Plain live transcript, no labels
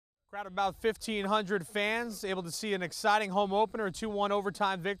Crowd of about 1,500 fans able to see an exciting home opener, a 2-1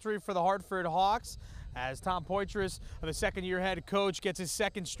 overtime victory for the Hartford Hawks as Tom Poitras, the second-year head coach, gets his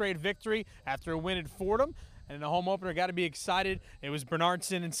second straight victory after a win at Fordham. And in the home opener, got to be excited. It was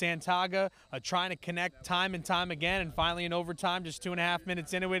Bernardson and Santaga trying to connect time and time again, and finally in overtime, just 2.5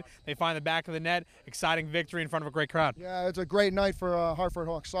 minutes into it, they find the back of the net. Exciting victory in front of a great crowd. Yeah, it's a great night for Hartford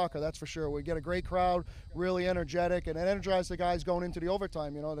Hawks soccer, that's for sure. We get a great crowd, really energetic, and it energized the guys going into the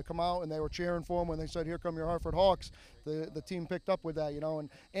overtime, to come out, and they were cheering for them when they said, "Here come your Hartford Hawks." The team picked up with that, and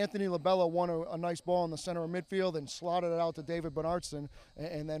Anthony Labella won a nice ball in the center of midfield and slotted it out to David Bernardson,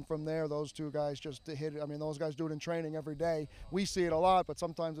 and then from there, those two guys just hit it. I mean, those guys do it in training every day. We see it a lot, but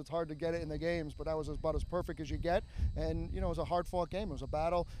sometimes it's hard to get it in the games, but that was about as perfect as you get, and, it was a hard-fought game. It was a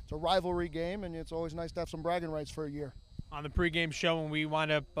battle. It's a rivalry game, and it's always nice to have some bragging rights for a year. On the pregame show, when we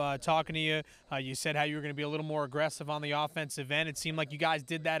wound up talking to you, you said how you were going to be a little more aggressive on the offensive end. It seemed like you guys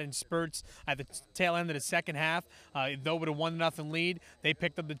did that in spurts at the tail end of the second half. Though with a 1-0 lead, they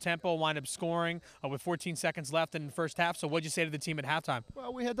picked up the tempo, wound up scoring with 14 seconds left in the first half. So what'd you say to the team at halftime?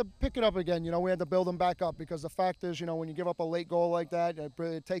 Well, we had to pick it up again. We had to build them back up because the fact is, when you give up a late goal like that,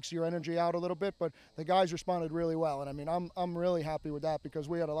 it takes your energy out a little bit. But the guys responded really well, and I mean, I'm really happy with that because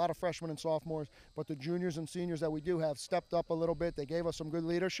we had a lot of freshmen and sophomores, but the juniors and seniors that we do have stepped up a little bit. They gave us some good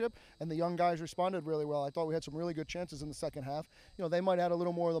leadership, and the young guys responded really well. I thought we had some really good chances in the second half. They might have had a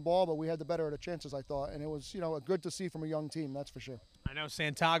little more of the ball, but we had the better of the chances, I thought, and it was, good to see from a young team, that's for sure. I know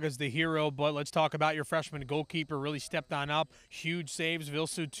Santaga's the hero, but let's talk about your freshman goalkeeper. Really stepped on up. Huge saves,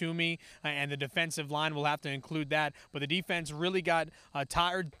 Vilsu Toomey, and the defensive line will have to include that. But the defense really got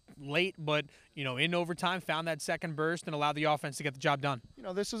tired late, but, in overtime, found that second burst and allowed the offense to get the job done.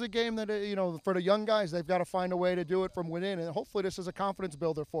 This is a game that, for the young guys, they've got to find a way to do it from within, and hopefully this is a confidence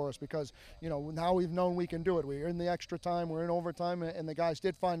builder for us because, now we've known we can do it. We're in the extra time, we're in overtime, and the guys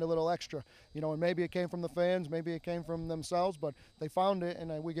did find a little extra. And maybe it came from the fans, maybe it came from themselves, but they found it,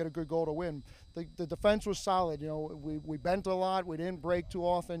 and we get a good goal to win. The defense was solid. We bent a lot. We didn't break too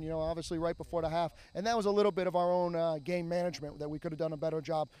often, obviously right before the half, and that was a little bit of our own game management that we could have done a better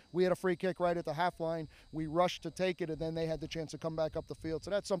job. We had a free kick right at the half line. We rushed to take it, and then they had the chance to come back up the field. So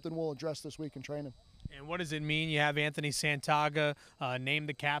that's something we'll address this week in training. And what does it mean? You have Anthony Santaga named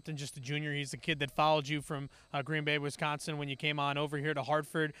the captain, just a junior. He's the kid that followed you from Green Bay, Wisconsin when you came on over here to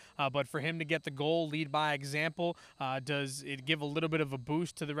Hartford. But for him to get the goal, lead by example, does it give a little bit of a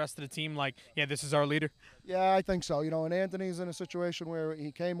boost to the rest of the team? Like, yeah, this is our leader? Yeah, I think so. And Anthony's in a situation where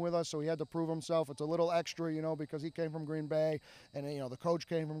he came with us, so he had to prove himself. It's a little extra, because he came from Green Bay, and, the coach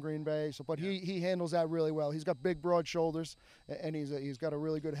came from Green Bay. So, but he handles that really well. He's got big, broad shoulders, and he's got a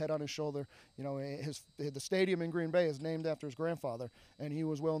really good head on his shoulder. The stadium in Green Bay is named after his grandfather, and he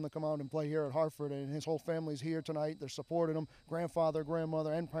was willing to come out and play here at Hartford, and his whole family's here tonight. They're supporting him. Grandfather,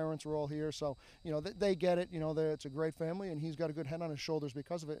 grandmother, and parents are all here, so they get it. It's a great family, and he's got a good head on his shoulders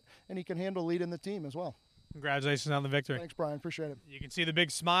because of it, and he can handle leading the team as well. Congratulations on the victory. Thanks, Brian. Appreciate it. You can see the big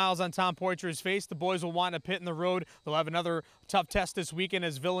smiles on Tom Poitras' face. The boys will wind up hitting the road. They'll have another tough test this weekend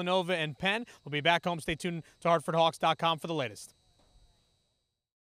as Villanova and Penn. We'll be back home. Stay tuned to HartfordHawks.com for the latest.